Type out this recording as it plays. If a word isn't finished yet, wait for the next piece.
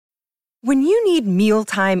When you need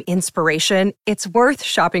mealtime inspiration, it's worth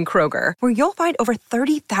shopping Kroger, where you'll find over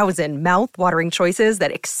 30,000 mouth-watering choices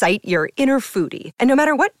that excite your inner foodie. And no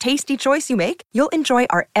matter what tasty choice you make, you'll enjoy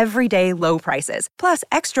our everyday low prices, plus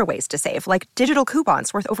extra ways to save, like digital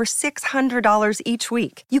coupons worth over $600 each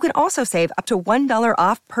week. You can also save up to $1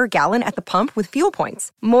 off per gallon at the pump with fuel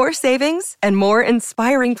points. More savings and more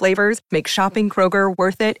inspiring flavors make shopping Kroger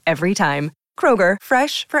worth it every time. Kroger,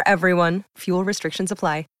 fresh for everyone. Fuel restrictions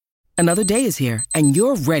apply. Another day is here, and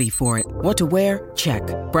you're ready for it. What to wear? Check.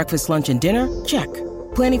 Breakfast, lunch, and dinner? Check.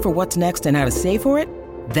 Planning for what's next and how to save for it?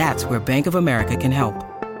 That's where Bank of America can help.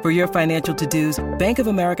 For your financial to-dos, Bank of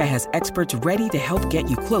America has experts ready to help get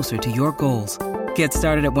you closer to your goals. Get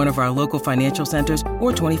started at one of our local financial centers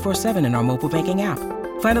or 24/7 in our mobile banking app.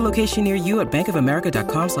 Find a location near you at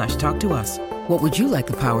bankofamerica.com/talktous. What would you like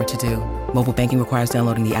the power to do? Mobile banking requires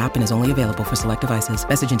downloading the app and is only available for select devices.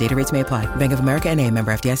 Message and data rates may apply. Bank of America N.A.,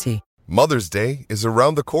 member FDIC. Mother's Day is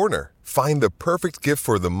around the corner. Find the perfect gift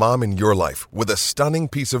for the mom in your life with a stunning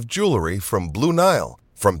piece of jewelry from Blue Nile.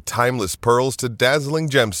 From timeless pearls to dazzling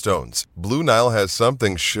gemstones, Blue Nile has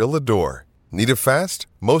something she'll adore. Need it fast?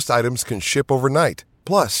 Most items can ship overnight.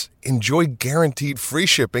 Plus, enjoy guaranteed free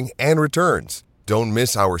shipping and returns. Don't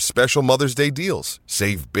miss our special Mother's Day deals.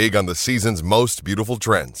 Save big on the season's most beautiful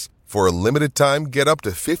trends. For a limited time, get up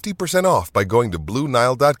to 50% off by going to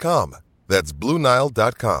BlueNile.com. That's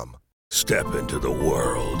BlueNile.com. Step into the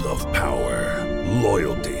world of power,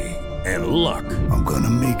 loyalty, and luck. I'm gonna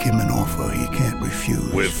make him an offer he can't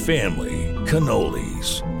refuse. With family,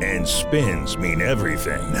 cannolis, and spins mean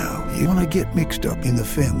everything. Now, you wanna get mixed up in the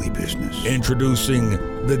family business. Introducing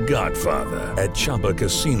The Godfather at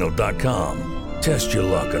ChumbaCasino.com. Test your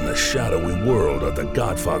luck in the shadowy world of The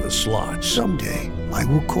Godfather slot. Someday, I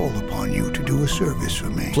will call upon you to do a service for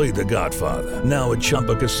me. Play The Godfather, now at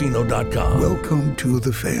ChumbaCasino.com. Welcome to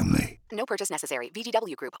the family. No purchase necessary.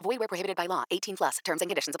 VGW Group. Void where prohibited by law. 18 plus. Terms and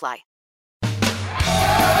conditions apply.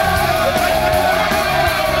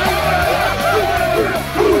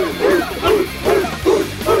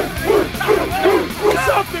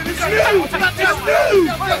 Something is new! It's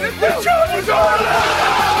new! The job is on!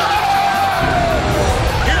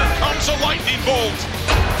 Here comes a lightning bolt!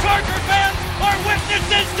 Charger fans are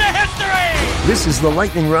witnesses to history! This is the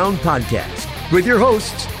Lightning Round Podcast with your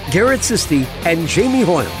hosts, Garrett Sisti and Jamie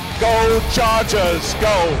Hoyle. Go Chargers,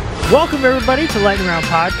 go! Welcome, everybody, to Lightning Round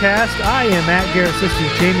Podcast. I am at Garrett Sisti,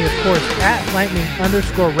 Jamie, of course, at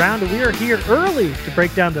Lightning_round. We are here early to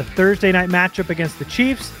break down the Thursday night matchup against the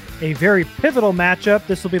Chiefs, a very pivotal matchup.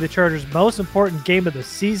 This will be the Chargers' most important game of the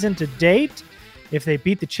season to date. If they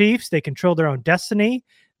beat the Chiefs, they control their own destiny.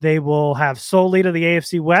 They will have sole lead of the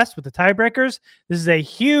AFC West with the tiebreakers. This is a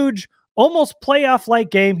huge, almost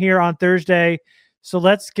playoff-like game here on Thursday. So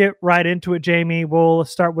let's get right into it, Jamie. We'll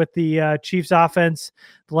start with the Chiefs offense.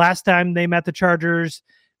 The last time they met the Chargers,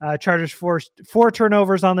 Chargers forced 4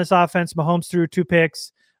 turnovers on this offense. Mahomes threw 2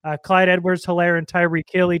 picks. Clyde Edwards-Helaire and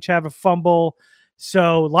Tyreek Hill each have a fumble.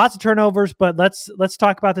 So lots of turnovers, but let's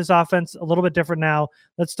talk about this offense a little bit different now.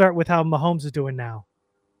 Let's start with how Mahomes is doing now.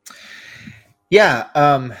 Yeah,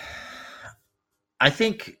 I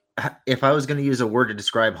think if I was going to use a word to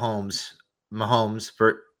describe Mahomes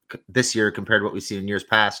for this year compared to what we've seen in years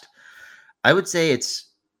past, I would say it's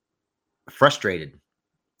frustrated.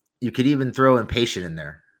 You could even throw impatient in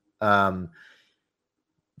there.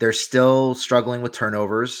 They're still struggling with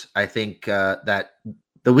turnovers. I think that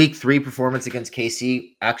the week 3 performance against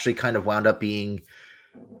KC actually kind of wound up being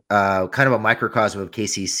kind of a microcosm of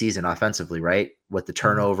KC's season offensively, right? With the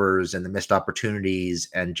turnovers and the missed opportunities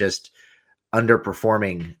and just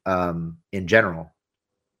underperforming in general.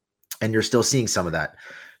 And you're still seeing some of that.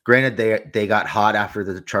 Granted, they got hot after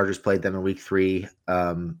the Chargers played them in week 3.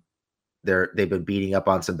 They've been beating up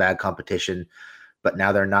on some bad competition, but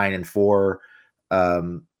now they're 9-4.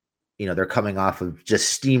 They're coming off of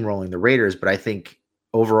just steamrolling the Raiders. But I think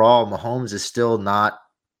overall, Mahomes is still not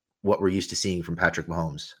what we're used to seeing from Patrick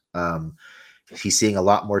Mahomes. He's seeing a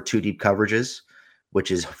lot more 2 deep coverages, which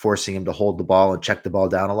is forcing him to hold the ball and check the ball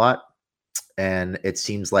down a lot. And it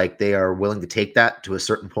seems like they are willing to take that to a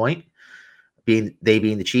certain point, being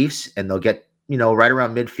the Chiefs, and they'll get, right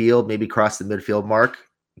around midfield, maybe cross the midfield mark,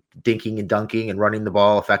 dinking and dunking and running the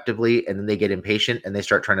ball effectively. And then they get impatient and they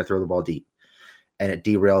start trying to throw the ball deep, and it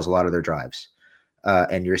derails a lot of their drives.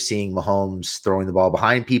 And you're seeing Mahomes throwing the ball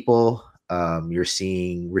behind people. You're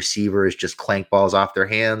seeing receivers just clank balls off their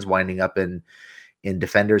hands, winding up in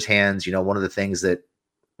defenders' hands. One of the things that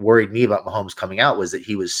worried me about Mahomes coming out was that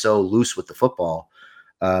he was so loose with the football,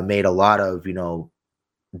 made a lot of,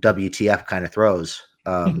 WTF kind of throws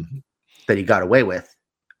that he got away with.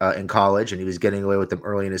 in college, and he was getting away with them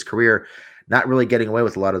early in his career. Not really getting away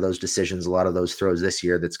with a lot of those decisions, a lot of those throws this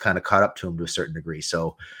year. That's kind of caught up to him to a certain degree.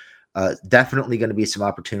 So definitely going to be some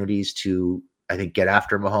opportunities to, I think, get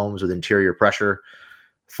after Mahomes with interior pressure,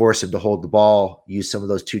 force him to hold the ball, use some of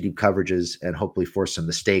those 2 deep coverages, and hopefully force some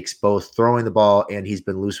mistakes, both throwing the ball, and he's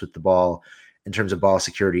been loose with the ball in terms of ball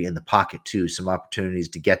security in the pocket too. Some opportunities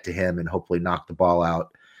to get to him and hopefully knock the ball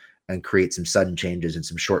out and create some sudden changes and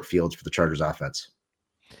some short fields for the Chargers offense.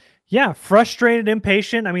 Yeah, frustrated,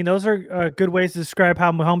 impatient. I mean, those are good ways to describe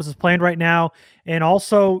how Mahomes is playing right now. And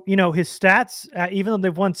also, his stats, even though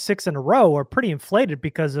they've won 6 in a row, are pretty inflated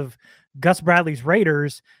because of Gus Bradley's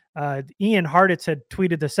Raiders. Ian Hartitz had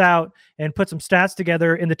tweeted this out and put some stats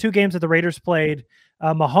together. In the 2 games that the Raiders played,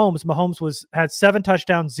 Mahomes had 7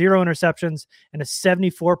 touchdowns, 0 interceptions, and a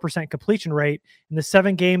 74% completion rate. In the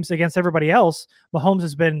 7 games against everybody else, Mahomes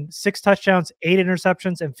has been 6 touchdowns, 8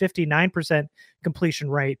 interceptions, and 59% completion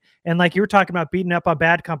rate. And like you were talking about beating up on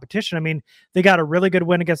bad competition, I mean, they got a really good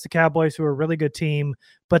win against the Cowboys, who are a really good team,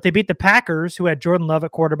 but they beat the Packers, who had Jordan Love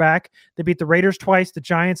at quarterback. They beat the Raiders twice, the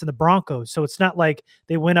Giants, and the Broncos. So it's not like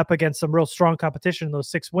they went up against some real strong competition in those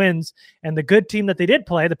 6 wins. And the good team that they did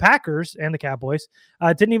play, the Packers and the Cowboys,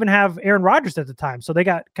 didn't even have Aaron Rodgers at the time. So they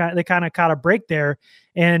kind of caught a break there.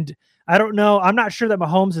 And I don't know. I'm not sure that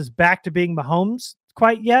Mahomes is back to being Mahomes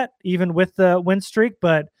quite yet, even with the win streak,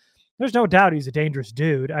 but there's no doubt he's a dangerous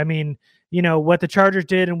dude. I mean, what the Chargers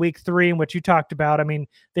did in week 3 and what you talked about, I mean,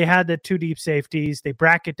 they had the 2 deep safeties. They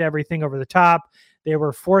bracketed everything over the top. They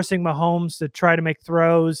were forcing Mahomes to try to make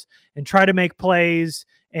throws and try to make plays.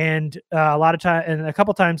 And a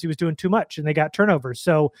couple times he was doing too much and they got turnovers.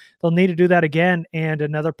 So they'll need to do that again. And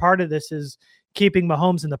another part of this is keeping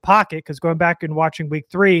Mahomes in the pocket, because going back and watching week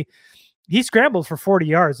 3, he scrambled for 40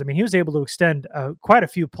 yards. I mean, he was able to extend quite a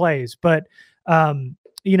few plays, but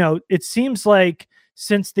it seems like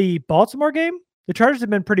since the Baltimore game, the Chargers have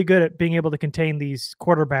been pretty good at being able to contain these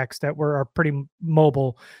quarterbacks that are pretty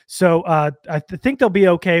mobile. So I think they'll be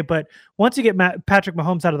okay. But once you get Patrick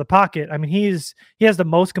Mahomes out of the pocket, I mean, he has the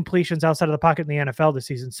most completions outside of the pocket in the NFL this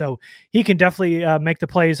season. So he can definitely make the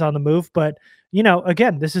plays on the move. But,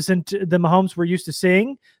 again, this isn't the Mahomes we're used to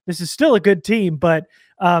seeing. This is still a good team, but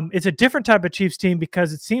it's a different type of Chiefs team,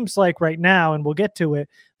 because it seems like right now, and we'll get to it,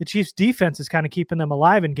 the Chiefs defense is kind of keeping them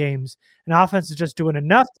alive in games, and offense is just doing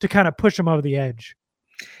enough to kind of push them over the edge.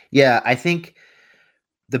 Yeah, I think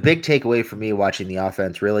the big takeaway for me watching the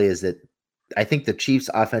offense really is that I think the Chiefs'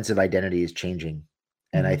 offensive identity is changing,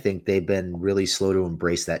 and I think they've been really slow to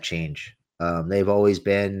embrace that change. They've always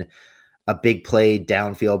been a big play,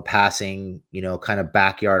 downfield passing, kind of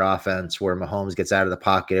backyard offense where Mahomes gets out of the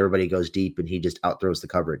pocket, everybody goes deep, and he just outthrows the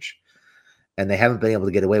coverage. And they haven't been able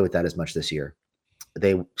to get away with that as much this year.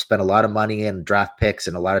 They spent a lot of money in draft picks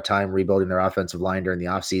and a lot of time rebuilding their offensive line during the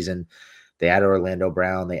offseason. They added Orlando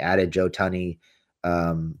Brown. They added Joe Tunney.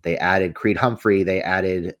 They added Creed Humphrey. They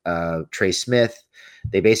added Trey Smith.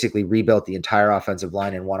 They basically rebuilt the entire offensive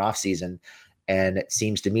line in one offseason. And it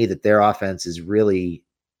seems to me that their offense is really,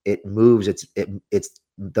 it moves. It's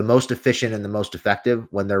the most efficient and the most effective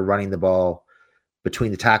when they're running the ball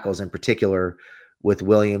between the tackles, in particular with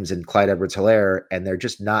Williams and Clyde Edwards-Helaire. And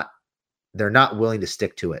they're not willing to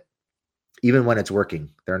stick to it. Even when it's working,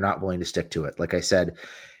 they're not willing to stick to it. Like I said,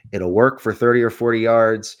 it'll work for 30 or 40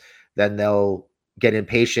 yards. Then they'll get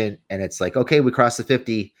impatient and it's like, okay, we crossed the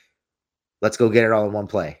 50. Let's go get it all in one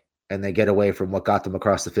play. And they get away from what got them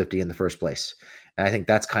across the 50 in the first place. And I think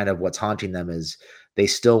that's kind of what's haunting them, is they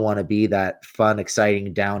still want to be that fun,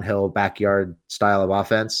 exciting, downhill, backyard style of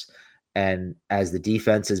offense. And as the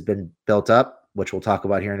defense has been built up, which we'll talk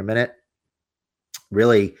about here in a minute,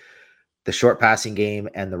 really the short passing game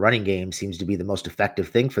and the running game seems to be the most effective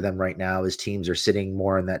thing for them right now, as teams are sitting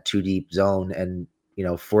more in that 2 deep zone and,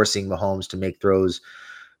 forcing Mahomes to make throws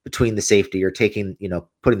between the safety or taking,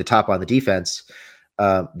 putting the top on the defense.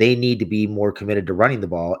 They need to be more committed to running the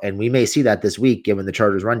ball. And we may see that this week, given the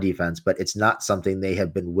Chargers run defense, but it's not something they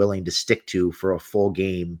have been willing to stick to for a full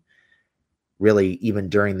game, really, even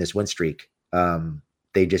during this win streak.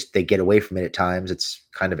 They get away from it at times. It's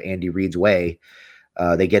kind of Andy Reid's way.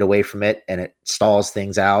 They get away from it and it stalls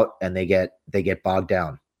things out and they get bogged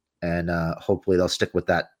down. And hopefully they'll stick with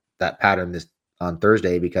that pattern on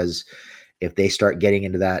Thursday, because if they start getting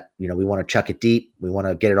into that, we want to chuck it deep, we want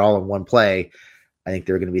to get it all in one play, I think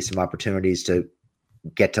there are going to be some opportunities to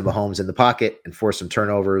get to Mahomes in the pocket and force some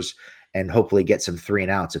turnovers and hopefully get some 3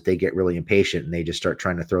 and outs if they get really impatient and they just start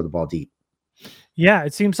trying to throw the ball deep. Yeah,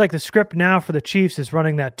 it seems like the script now for the Chiefs is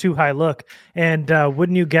running that too high look. And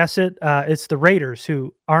wouldn't you guess it? It's the Raiders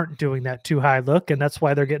who aren't doing that too high look, and that's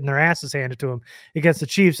why they're getting their asses handed to them against the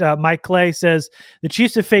Chiefs. Mike Clay says the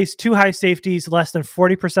Chiefs have faced two high safeties less than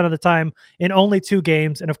 40% of the time in only 2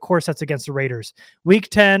 games, and of course that's against the Raiders. Week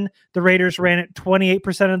 10, the Raiders ran it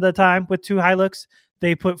 28% of the time with 2 high looks.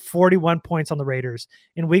 They put 41 points on the Raiders.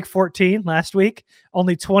 In week 14, last week,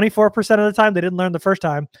 only 24% of the time, they didn't learn the first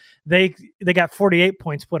time, they got 48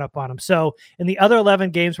 points put up on them. So in the other 11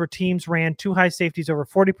 games where teams ran 2 high safeties over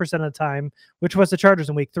 40% of the time, which was the Chargers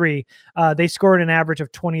in week 3, they scored an average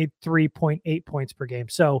of 23.8 points per game.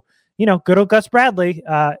 So, good old Gus Bradley,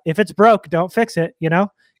 if it's broke, don't fix it,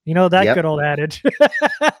 that good old adage.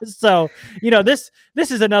 So, this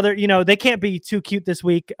is another, they can't be too cute this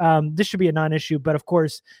week. This should be a non-issue, but of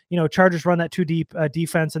course, Chargers run that too deep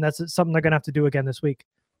defense, and that's something they're going to have to do again this week.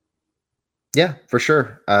 Yeah, for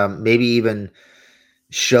sure. Maybe even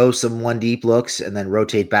show some 1 deep looks and then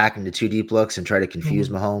rotate back into 2 deep looks and try to confuse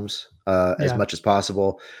Mahomes as much as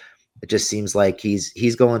possible. It just seems like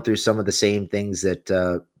he's going through some of the same things that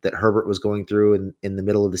Herbert was going through in the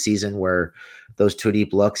middle of the season, where those 2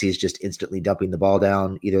 deep looks, he's just instantly dumping the ball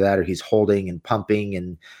down, either that or he's holding and pumping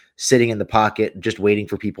and sitting in the pocket, just waiting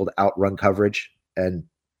for people to outrun coverage. And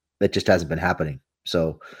that just hasn't been happening.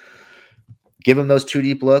 So give him those 2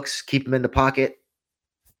 deep looks, keep him in the pocket,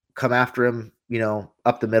 come after him,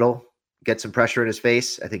 up the middle, get some pressure in his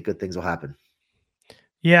face. I think good things will happen.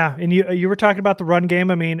 Yeah, and you were talking about the run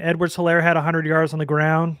game. I mean, Edwards-Helaire had 100 yards on the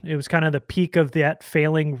ground. It was kind of the peak of that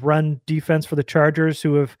failing run defense for the Chargers,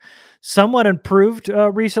 who have somewhat improved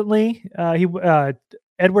recently.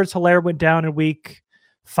 Edwards-Helaire went down in week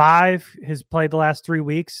 5. Has played the last 3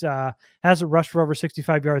 weeks. Hasn't rushed for over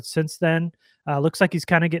 65 yards since then. Looks like he's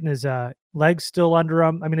kind of getting his legs still under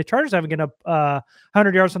him. I mean, the Chargers haven't given up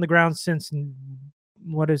 100 yards on the ground since,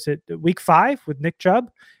 week 5 with Nick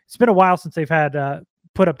Chubb. It's been a while since they've had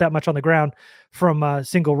put up that much on the ground from a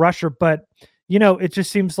single rusher. But, it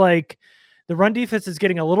just seems like the run defense is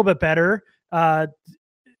getting a little bit better.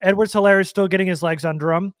 Edwards-Helaire is still getting his legs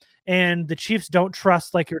under him. And the Chiefs don't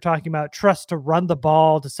trust, like you're talking about, to run the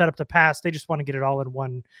ball, to set up the pass. They just want to get it all in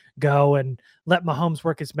one go and let Mahomes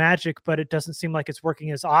work his magic. But it doesn't seem like it's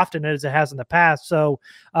working as often as it has in the past. So,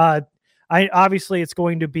 obviously it's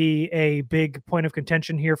going to be a big point of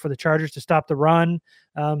contention here for the Chargers to stop the run.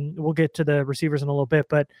 We'll get to the receivers in a little bit,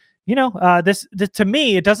 but this to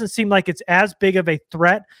me, it doesn't seem like it's as big of a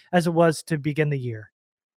threat as it was to begin the year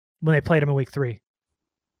when they played them in week 3.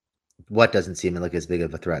 What doesn't seem like as big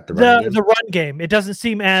of a threat? The run game. It doesn't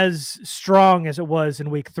seem as strong as it was in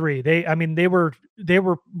week 3. They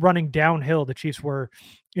were running downhill. The Chiefs were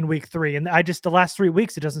in week 3, and the last 3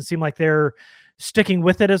 weeks, it doesn't seem like they're sticking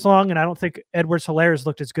with it as long. And I don't think Edwards-Helaire has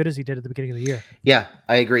looked as good as he did at the beginning of the year. Yeah,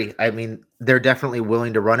 I agree. I mean, they're definitely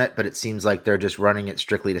willing to run it, but it seems like they're just running it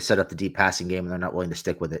strictly to set up the deep passing game, and they're not willing to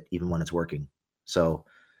stick with it even when it's working. So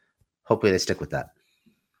hopefully they stick with that.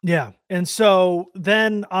 Yeah. And so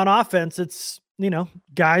then on offense, it's,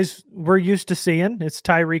 guys we're used to seeing. It's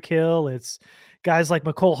Tyreek Hill. It's guys like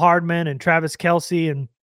Mecole Hardman and Travis Kelce. And,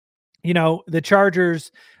 the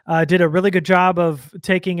Chargers did a really good job of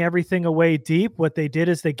taking everything away deep. What they did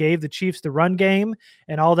is they gave the Chiefs the run game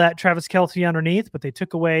and all that Travis Kelce underneath, but they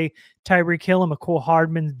took away Tyreek Hill and Mecole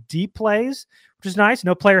Hardman's deep plays, which is nice.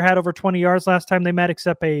 No player had over 20 yards last time they met,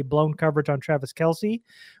 except a blown coverage on Travis Kelce,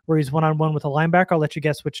 where he's one-on-one with a linebacker. I'll let you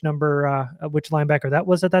guess which linebacker that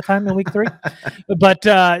was at that time in week 3. But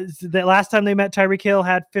the last time they met, Tyreek Hill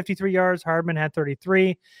had 53 yards. Hardman had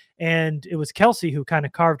 33. And it was Kelce who kind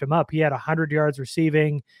of carved him up. He had 100 yards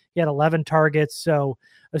receiving. He had 11 targets. So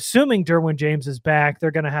assuming Derwin James is back,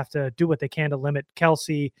 they're going to have to do what they can to limit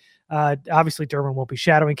Kelce. Obviously, Derwin won't be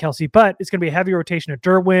shadowing Kelce, but it's going to be a heavy rotation of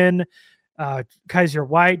Derwin, Kaiser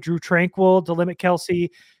White, Drew Tranquill to limit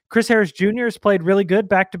Kelce. Chris Harris Jr. has played really good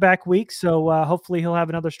back-to-back weeks, so hopefully he'll have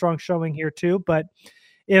another strong showing here too. But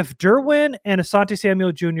if Derwin and Asante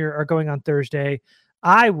Samuel Jr. are going on Thursday,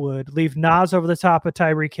 I would leave Nas over the top of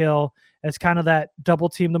Tyreek Hill as kind of that double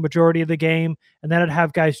team the majority of the game, and then I'd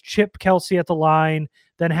have guys chip Kelce at the line,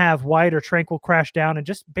 then have White or Tranquill crash down and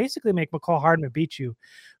just basically make Mecole Hardman beat you,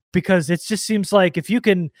 because it just seems like if you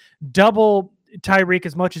can double Tyreek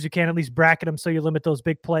as much as you can, at least bracket him so you limit those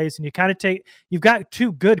big plays, and you kind of you've got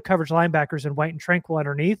 2 good coverage linebackers in White and Tranquill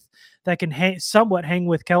underneath that can somewhat hang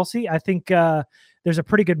with Kelce. I think there's a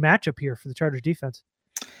pretty good matchup here for the Chargers defense.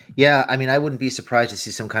 Yeah, I mean, I wouldn't be surprised to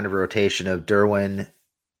see some kind of rotation of Derwin,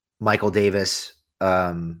 Michael Davis,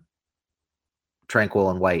 Tranquill,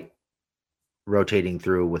 and White rotating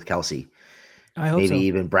through with Kelce. I hope maybe so.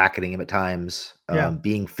 even bracketing him at times, Yeah.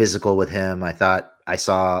 being physical with him. I thought I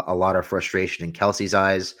saw a lot of frustration in Kelsey's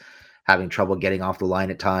eyes, having trouble getting off the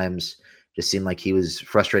line at times. Just seemed like he was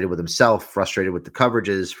frustrated with himself, frustrated with the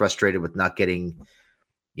coverages, frustrated with not getting,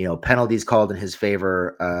 penalties called in his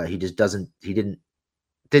favor. He just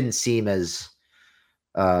didn't seem as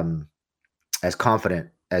confident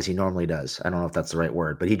as he normally does. I don't know if that's the right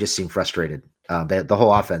word, but he just seemed frustrated. The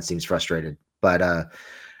whole offense seems frustrated, but I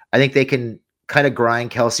think they can kind of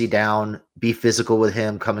grind Kelsey down, be physical with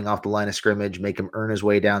him coming off the line of scrimmage, make him earn his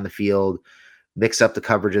way down the field, mix up the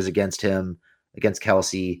coverages against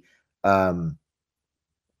Kelsey. And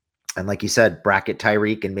like you said, bracket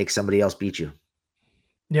Tyreek and make somebody else beat you.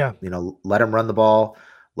 Yeah. Let him run the ball,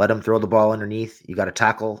 let him throw the ball underneath. You got to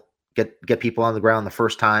tackle, get people on the ground the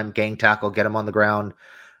first time, gang tackle, get them on the ground.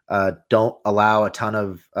 Don't allow a ton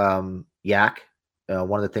of yak.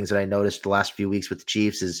 One of the things that I noticed the last few weeks with the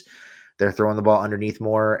Chiefs is they're throwing the ball underneath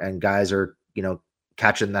more, and guys are,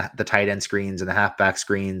 catching the tight end screens and the halfback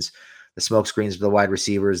screens, the smoke screens for the wide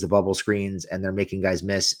receivers, the bubble screens, and they're making guys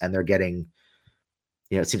miss, and they're getting,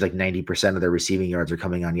 it seems like 90% of their receiving yards are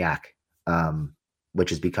coming on yak,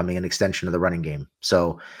 which is becoming an extension of the running game.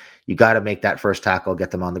 So you got to make that first tackle,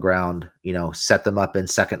 get them on the ground, set them up in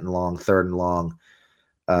second and long, third and long,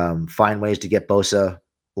 find ways to get Bosa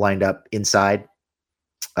lined up inside,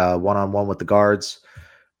 one-on-one with the guards,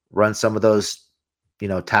 run some of those,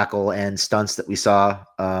 tackle and stunts that we saw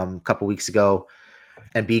a couple weeks ago,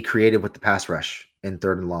 and be creative with the pass rush in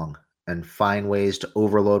third and long, and find ways to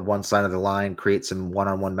overload one side of the line, create some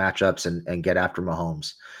one-on-one matchups, and get after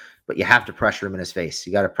Mahomes. But you have to pressure him in his face.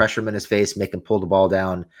 You got to pressure him in his face, make him pull the ball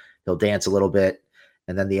down. He'll dance a little bit,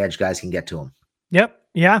 and then the edge guys can get to him. Yep.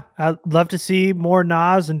 Yeah. I'd love to see more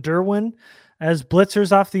Nas and Derwin as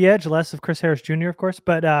blitzers off the edge, less of Chris Harris Jr., of course,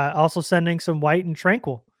 but also sending some White and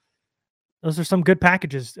Tranquil. Those are some good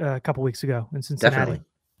packages a couple weeks ago in Cincinnati. Definitely.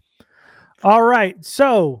 All right.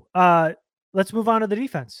 So let's move on to the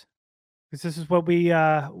defense, because this is what we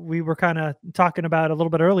were kind of talking about a little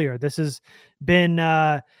bit earlier. This has been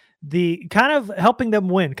the kind of helping them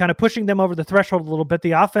win, kind of pushing them over the threshold a little bit.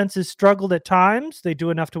 The offense has struggled at times. They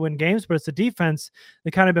do enough to win games, but it's the defense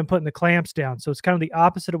that kind of been putting the clamps down. So it's kind of the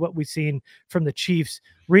opposite of what we've seen from the Chiefs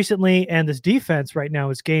recently. And this defense right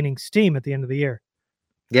now is gaining steam at the end of the year.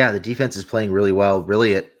 Yeah, the defense is playing really well,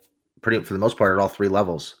 really for the most part, at all three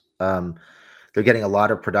levels. They're getting a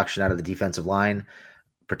lot of production out of the defensive line,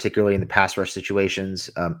 particularly in the pass rush situations.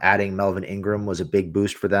 Adding Melvin Ingram was a big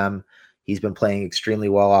boost for them. He's been playing extremely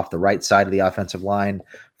well off the right side of the offensive line.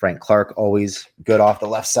 Frank Clark, always good off the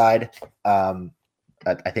left side.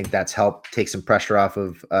 I think that's helped take some pressure off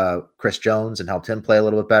of Chris Jones and helped him play a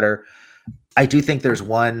little bit better. I do think there's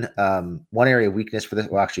one area of weakness for this.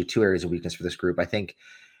 Well, actually, two areas of weakness for this group. I think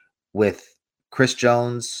with Chris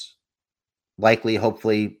Jones likely,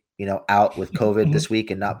 hopefully, out with COVID this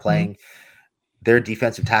week and not playing, their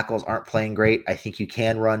defensive tackles aren't playing great. I think you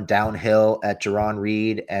can run downhill at Jarran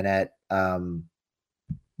Reed and at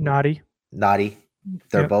Naughty.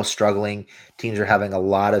 They're both struggling. Teams are having a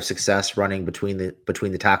lot of success running between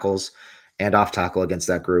the tackles and off tackle against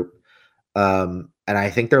that group. And I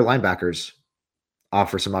think their linebackers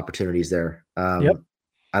offer some opportunities there. I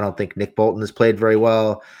don't think Nick Bolton has played very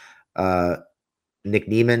well. Ben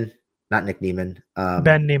Niemann. Ben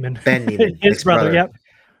Niemann. His brother. Yep.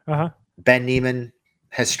 Ben Niemann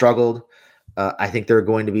has struggled. I think there are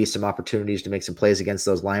going to be some opportunities to make some plays against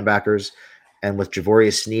those linebackers. And with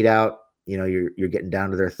Javorius Sneed out, you're getting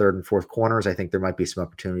down to their third and fourth corners. I think there might be some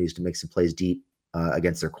opportunities to make some plays deep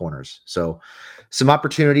against their corners. So some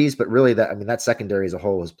opportunities, but really that secondary as a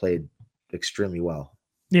whole has played extremely well.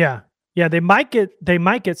 Yeah. Yeah. They might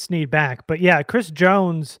get Sneed back, but yeah, Chris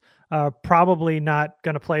Jones probably not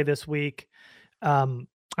going to play this week.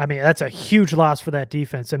 That's a huge loss for that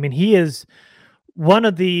defense. He is one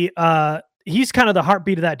of the, he's kind of the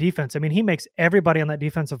heartbeat of that defense. He makes everybody on that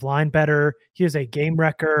defensive line better. He is a game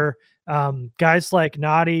wrecker. Guys like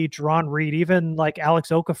Naughty, Jarran Reed, even like Alex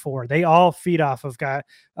Okafor, they all feed off of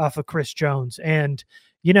Chris Jones. And,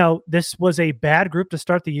 this was a bad group to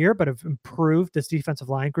start the year, but have improved. This defensive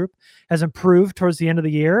line group has improved towards the end of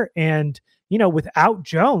the year. And, without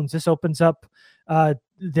Jones, this opens up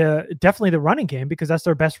definitely the running game, because that's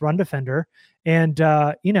their best run defender. And,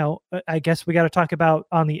 I guess we got to talk about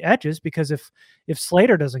on the edges, because if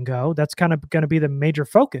Slater doesn't go, that's kind of going to be the major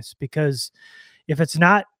focus, because if it's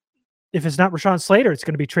not Rashawn Slater, it's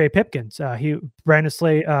going to be Trey Pipkins.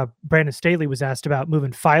 Brandon Staley was asked about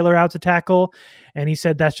moving Filer out to tackle, and he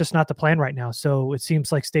said that's just not the plan right now. So it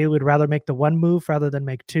seems like Staley would rather make the one move rather than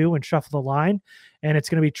make two and shuffle the line. And it's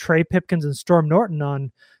going to be Trey Pipkins and Storm Norton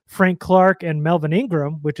on Frank Clark and Melvin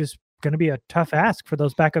Ingram, which is going to be a tough ask for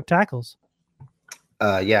those backup tackles.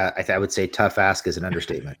 Yeah, I would say tough ask is an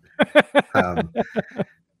understatement.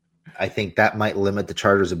 I think that might limit the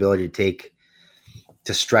Chargers' ability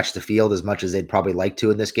to stretch the field as much as they'd probably like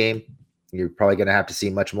to in this game. You're probably going to have to see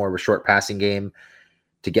much more of a short passing game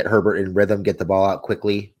to get Herbert in rhythm, get the ball out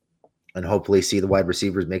quickly, and hopefully see the wide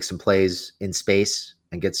receivers make some plays in space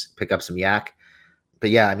and pick up some yak. But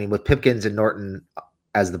yeah, I mean, with Pipkins and Norton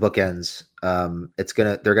as the bookends,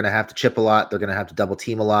 they're gonna have to chip a lot. They're gonna have to double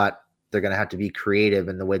team a lot. They're gonna have to be creative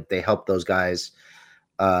in the way that they help those guys.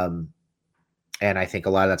 And I think a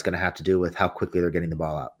lot of that's going to have to do with how quickly they're getting the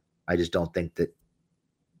ball out. I just don't think that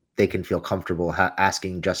they can feel comfortable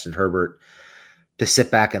asking Justin Herbert to sit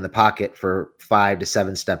back in the pocket for 5 to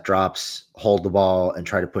 7 step drops, hold the ball, and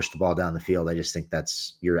try to push the ball down the field. I just think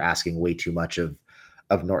you're asking way too much of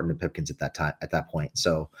Norton and Pipkins at that point.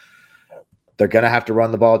 So they're going to have to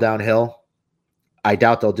run the ball downhill. I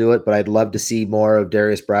doubt they'll do it, but I'd love to see more of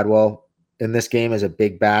Darius Bradwell in this game as a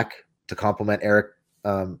big back to complement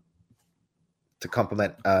Austin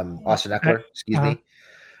Eckler, excuse me.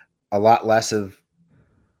 A lot less of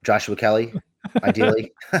Joshua Kelly,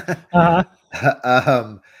 ideally.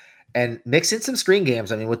 And mix in some screen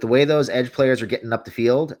games. I mean, with the way those edge players are getting up the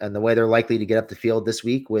field and the way they're likely to get up the field this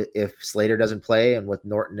week if Slater doesn't play and with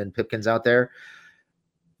Norton and Pipkins out there,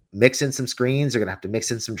 mix in some screens. They're going to have to mix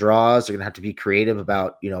in some draws. They're going to have to be creative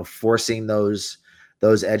about, forcing those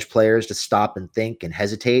edge players to stop and think and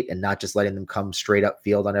hesitate and not just letting them come straight up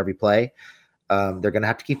field on every play. They're going to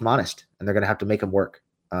have to keep them honest, and they're going to have to make them work.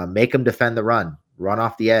 Make them defend the run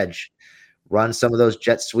off the edge, run some of those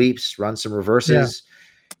jet sweeps, run some reverses.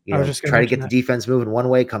 Yeah. Try to get the defense moving one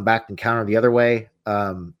way, come back and counter the other way.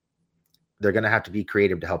 They're going to have to be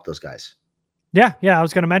creative to help those guys. Yeah, I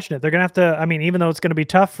was going to mention it. They're going to have to. I mean, even though it's going to be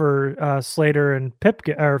tough for Slater and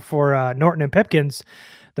Pipkins, or for Norton and Pipkins,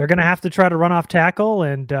 they're going to have to try to run off tackle,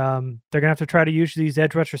 and they're going to have to try to use these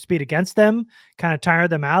edge rusher speed against them, kind of tire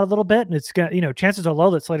them out a little bit. And it's going, chances are low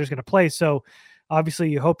that Slater's going to play. So obviously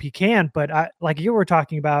you hope he can, but like you were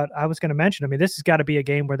talking about, I was going to mention, I mean, this has got to be a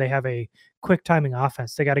game where they have a quick timing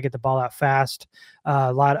offense. They got to get the ball out fast.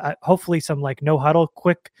 Hopefully some like no huddle,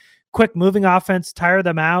 quick moving offense, tire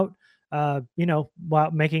them out.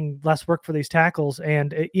 While making less work for these tackles.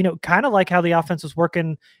 And, kind of like how the offense was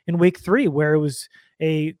working in week 3, where it was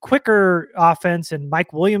a quicker offense and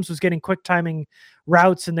Mike Williams was getting quick timing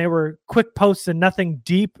routes and they were quick posts and nothing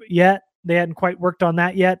deep yet. They hadn't quite worked on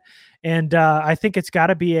that yet. And I think it's got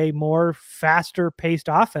to be a more faster paced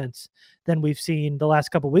offense than we've seen the last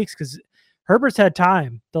couple of weeks, because Herbert's had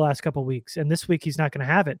time the last couple of weeks, and this week he's not going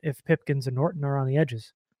to have it if Pipkins and Norton are on the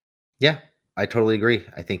edges. Yeah. I totally agree.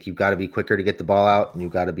 I think you've got to be quicker to get the ball out, and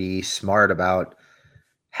you've got to be smart about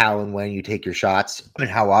how and when you take your shots and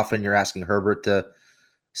how often you're asking Herbert to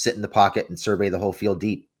sit in the pocket and survey the whole field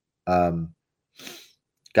deep. Got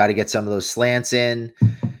to get some of those slants in,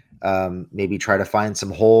 maybe try to find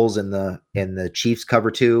some holes in the Chiefs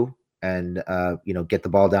cover 2 and, get the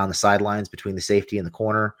ball down the sidelines between the safety and the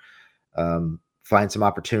corner. Find some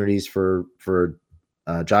opportunities for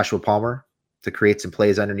Joshua Palmer to create some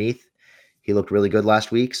plays underneath. He looked really good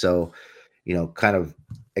last week. So, kind of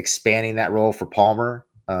expanding that role for Palmer,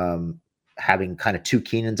 having kind of 2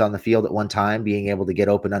 Keenans on the field at one time, being able to get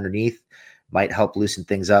open underneath might help loosen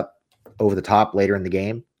things up over the top later in the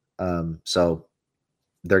game. So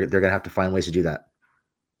they're going to have to find ways to do that.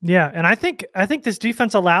 Yeah. And I think this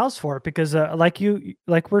defense allows for it, because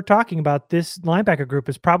like we're talking about, this linebacker group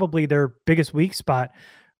is probably their biggest weak spot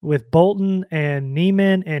with Bolton and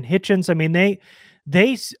Neiman and Hitchens. I mean,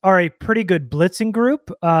 they are a pretty good blitzing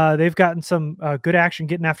group. They've gotten some good action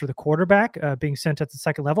getting after the quarterback, being sent at the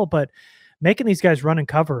second level, but making these guys run and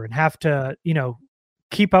cover and have to,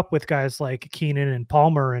 keep up with guys like Keenan and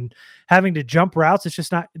Palmer and having to jump routes. It's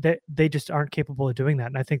just not that they just aren't capable of doing that.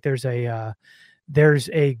 And I think there's a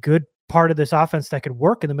good part of this offense that could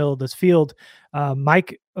work in the middle of this field.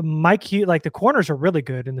 Mike Hughes, like the corners are really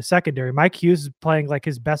good in the secondary. Mike Hughes is playing like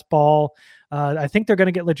his best ball. I think they're going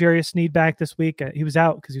to get L'Jarius Sneed back this week. He was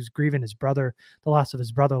out because he was grieving the loss of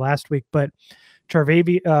his brother last week. But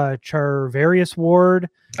Charvarius Ward,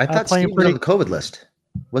 I thought Steve was on the COVID list.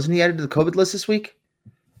 Wasn't he added to the COVID list this week?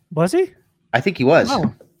 Was he? I think he was.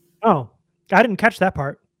 Oh, I didn't catch that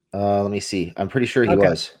part. Let me see. I'm pretty sure he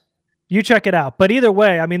was. You check it out. But either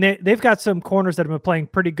way, I mean, they've got some corners that have been playing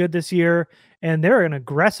pretty good this year, and they're an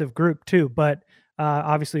aggressive group too. But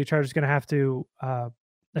obviously, the Chargers are going to have to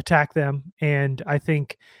attack them, and I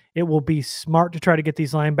think it will be smart to try to get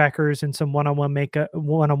these linebackers in some one-on-one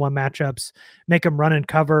matchups, make them run and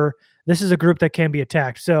cover. this is a group that can be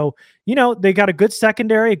attacked. So, they got a good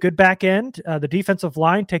secondary, a good back end. The defensive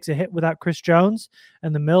line takes a hit without Chris Jones,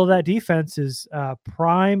 and the middle of that defense is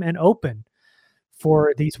prime and open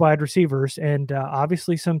for these wide receivers, and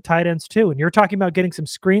obviously some tight ends too. And you're talking about getting some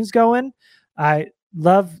screens going. I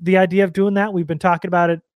love the idea of doing that. We've been talking about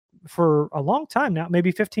it for a long time now,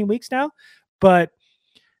 maybe 15 weeks now. But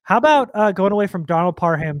how about going away from Donald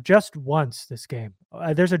Parham just once this game?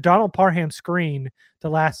 There's a Donald Parham screen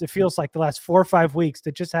it feels like the last 4 or 5 weeks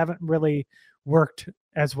that just haven't really worked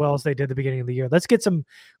as well as they did at the beginning of the year. Let's get some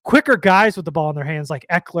quicker guys with the ball in their hands, like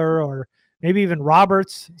Eckler or maybe even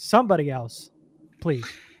Roberts, somebody else. Please.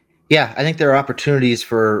 Yeah, I think there are opportunities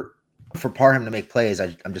for Parham to make plays.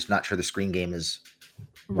 I'm just not sure the screen game is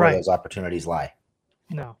where those opportunities lie.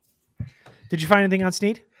 No. Did you find anything on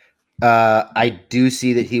Snead? I do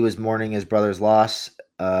see that he was mourning his brother's loss.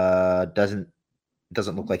 Doesn't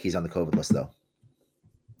look like he's on the COVID list though.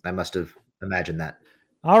 I must have imagined that.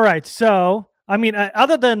 All right. So, I mean,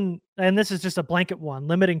 other than, and this is just a blanket one,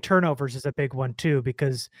 limiting turnovers is a big one too,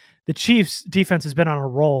 because the Chiefs defense has been on a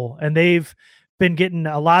roll and they've been getting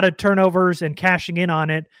a lot of turnovers and cashing in on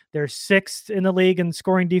it. They're 6th in the league in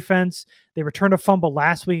scoring defense. They returned a fumble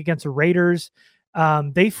last week against the Raiders.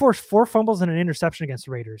 They forced 4 fumbles and an interception against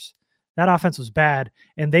the Raiders. That offense was bad,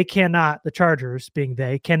 and the Chargers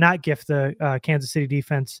cannot gift the Kansas City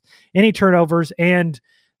defense any turnovers, and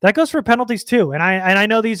that goes for penalties too. And I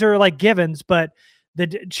know these are like givens, but the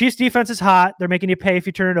Chiefs defense is hot. They're making you pay if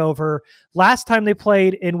you turn it over. Last time they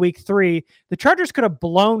played in week 3, the Chargers could have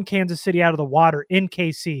blown Kansas City out of the water in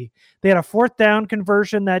KC. They had a 4th down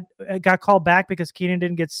conversion that got called back because Keenan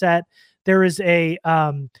didn't get set. There's a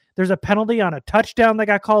penalty on a touchdown that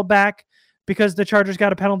got called back because the Chargers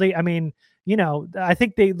got a penalty. I mean, I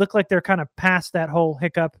think they look like they're kind of past that whole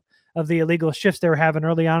hiccup of the illegal shifts they were having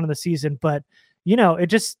early on in the season. But, it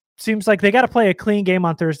just seems like they got to play a clean game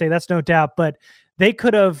on Thursday. That's no doubt. But they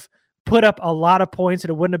could have put up a lot of points and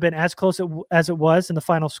it wouldn't have been as close as it was in the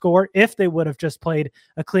final score if they would have just played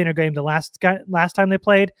a cleaner game the last time they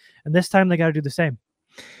played. And this time they got to do the same.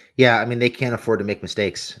 Yeah, I mean, they can't afford to make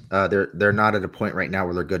mistakes. They're not at a point right now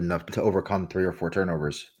where they're good enough to overcome 3 or 4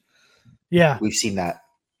 turnovers. Yeah. We've seen that.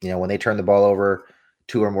 When they turn the ball over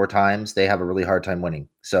 2 or more times, they have a really hard time winning.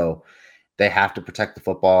 So they have to protect the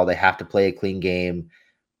football. They have to play a clean game.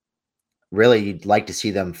 Really, you'd like to see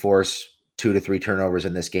them force 2 to 3 turnovers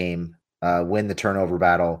in this game, win the turnover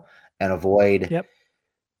battle, and avoid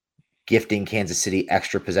gifting Kansas City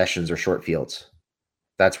extra possessions or short fields.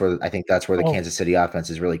 I think that's where the Kansas City offense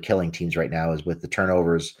is really killing teams right now, is with the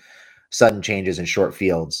turnovers, sudden changes, and short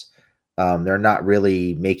fields. They're not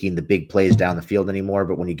really making the big plays down the field anymore,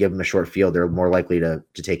 but when you give them a short field, they're more likely to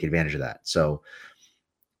take advantage of that. So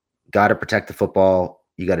got to protect the football.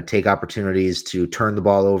 You got to take opportunities to turn the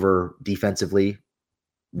ball over defensively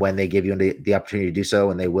when they give you the opportunity to do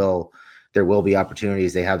so, and there will be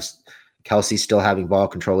opportunities. They have Kelsey still having ball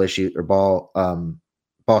control issues or ball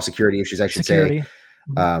security issues, I should say.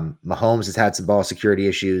 Mahomes has had some ball security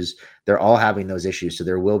issues. They're all having those issues. So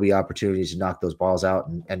there will be opportunities to knock those balls out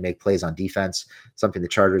and make plays on defense, something the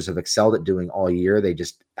Chargers have excelled at doing all year. They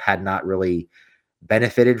just had not really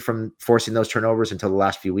benefited from forcing those turnovers until the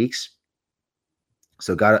last few weeks.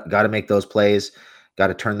 So got to make those plays, got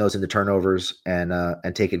to turn those into turnovers and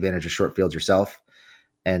take advantage of short fields yourself.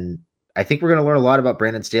 And I think we're going to learn a lot about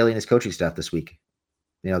Brandon Staley and his coaching staff this week.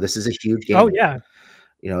 This is a huge game. Oh yeah.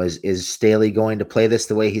 Is Staley going to play this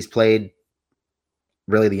the way he's played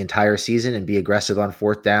really the entire season and be aggressive on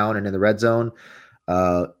 4th down and in the red zone?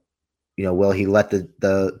 Will he let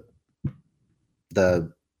the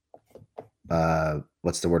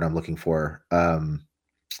what's the word I'm looking for?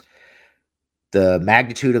 The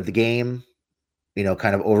magnitude of the game,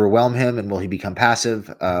 kind of overwhelm him, and will he become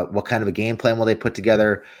passive? What kind of a game plan will they put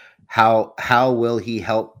together? How will he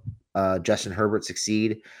help Justin Herbert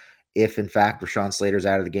succeed if, in fact, Rashawn Slater's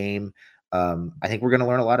out of the game? I think we're going to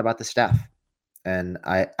learn a lot about the staff, and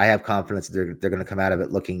I have confidence that they're going to come out of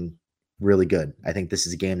it looking really good. I think this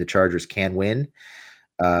is a game the Chargers can win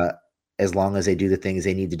as long as they do the things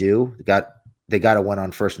they need to do. They got to win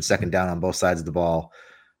on 1st and 2nd down on both sides of the ball.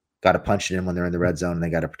 Got to punch it in when they're in the red zone, and they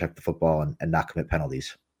got to protect the football and not commit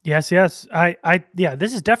penalties. Yes. This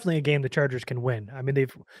is definitely a game the Chargers can win. I mean, they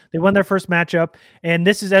won their first matchup, and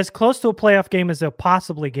this is as close to a playoff game as they'll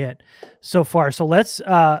possibly get so far. So let's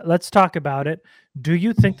talk about it. Do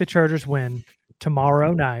you think the Chargers win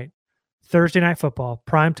tomorrow night, Thursday Night Football,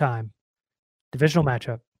 prime time, divisional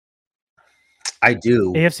matchup? I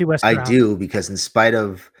do. AFC West. I do, because in spite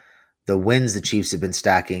of the wins the Chiefs have been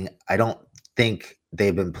stacking, I don't think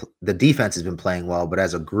the defense has been playing well, but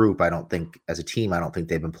as a group, as a team, I don't think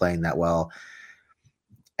they've been playing that well.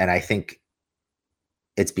 And I think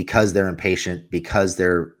it's because they're impatient, because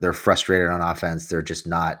they're frustrated on offense. They're just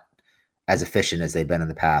not as efficient as they've been in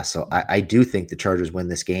the past. So I do think the Chargers win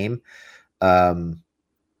this game.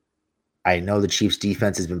 I know the Chiefs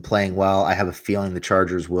defense has been playing well. I have a feeling the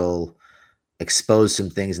Chargers will expose some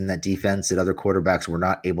things in that defense that other quarterbacks were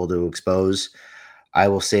not able to expose. I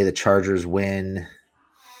will say the Chargers win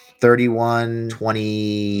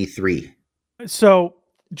 31-23. So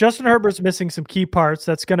Justin Herbert's missing some key parts.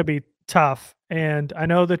 That's going to be tough. And I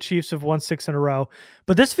know the Chiefs have won 6 in a row,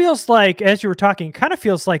 but this feels like, as you were talking, it kind of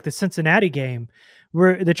feels like the Cincinnati game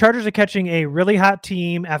where the Chargers are catching a really hot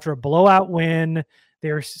team after a blowout win.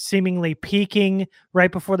 They're seemingly peaking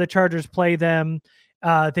right before the Chargers play them.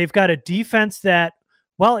 They've got a defense that,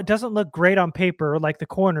 well, it doesn't look great on paper, like the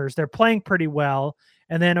corners. They're playing pretty well.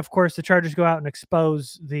 And then, of course, the Chargers go out and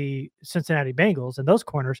expose the Cincinnati Bengals and those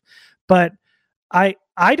corners. But I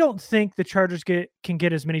don't think the Chargers can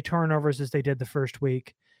get as many turnovers as they did the first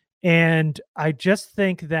week. And I just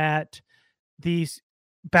think that these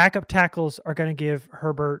backup tackles are going to give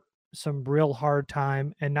Herbert some real hard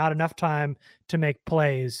time and not enough time to make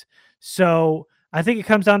plays. So I think it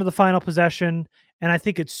comes down to the final possession. And I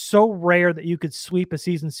think it's so rare that you could sweep a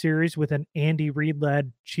season series with an Andy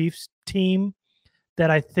Reid-led Chiefs team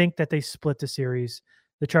that I think that they split the series.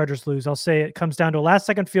 The Chargers lose. I'll say it comes down to a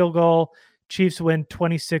last-second field goal. Chiefs win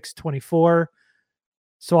 26-24.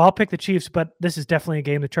 So I'll pick the Chiefs, but this is definitely a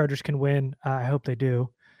game the Chargers can win. I hope they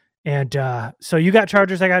do. And so you got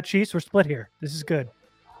Chargers, I got Chiefs. We're split here. This is good.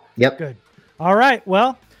 Yep. Good. All right.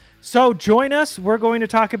 Well, so join us. We're going to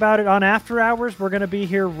talk about it on After Hours. We're going to be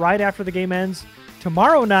here right after the game ends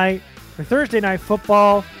tomorrow night for Thursday Night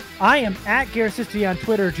Football. I am at Garrett Sisti on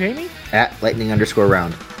Twitter. Jamie? At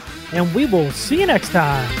Lightning_round. And we will see you next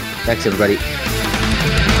time. Thanks, everybody.